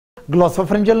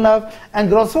Glossopharyngeal nerve. And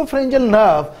glossopharyngeal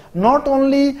nerve not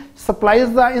only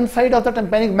supplies the inside of the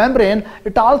tympanic membrane,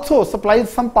 it also supplies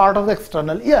some part of the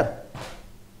external ear.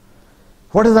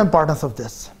 What is the importance of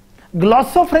this?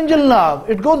 Glossopharyngeal nerve,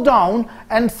 it goes down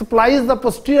and supplies the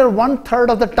posterior 1/3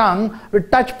 of the tongue with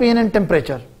touch, pain and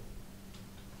temperature.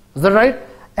 Is that right?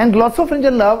 And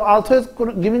glossopharyngeal nerve also is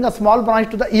giving a small branch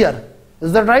to the ear.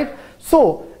 Is that right?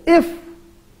 So, if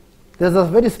there's a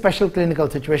very special clinical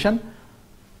situation,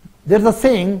 there's a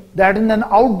saying that in an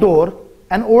outdoor,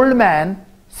 an old man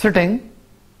sitting,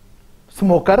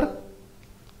 smoker,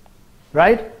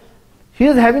 right? He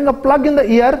is having a plug in the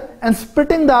ear and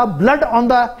spitting the blood on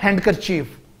the handkerchief.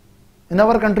 In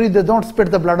our country, they don't spit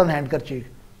the blood on the handkerchief.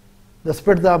 They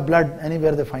spit the blood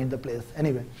anywhere they find the place.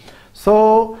 Anyway,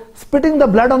 so spitting the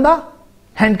blood on the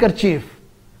handkerchief.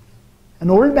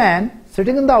 An old man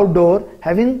sitting in the outdoor,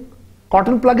 having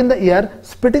cotton plug in the ear,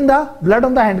 spitting the blood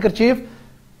on the handkerchief.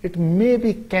 It may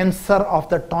be cancer of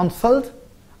the tonsils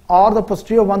or the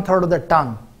posterior 1/3 of the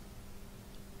tongue.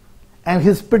 And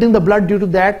he's spitting the blood due to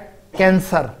that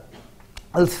cancer,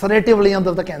 ulcerative lesions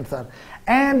of the cancer.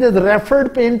 And there's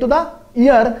referred pain to the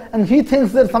ear, and he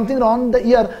thinks there's something wrong in the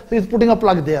ear, so he's putting a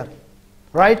plug there.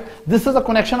 Right? This is a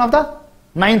connection of the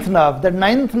 9th nerve. That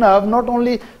 9th nerve not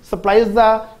only supplies the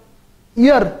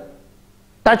ear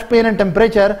touch, pain and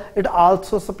temperature, it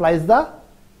also supplies the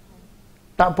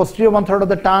posterior 1/3 of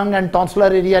the tongue and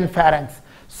tonsillar area and pharynx.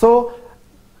 So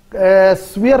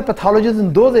severe pathologies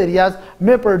in those areas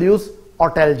may produce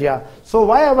otalgia. So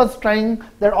why I was trying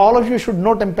that all of you should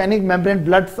know tympanic membrane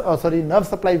nerve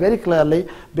supply very clearly,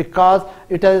 because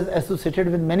it is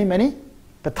associated with many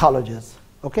pathologies.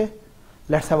 Okay,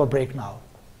 let's have a break now.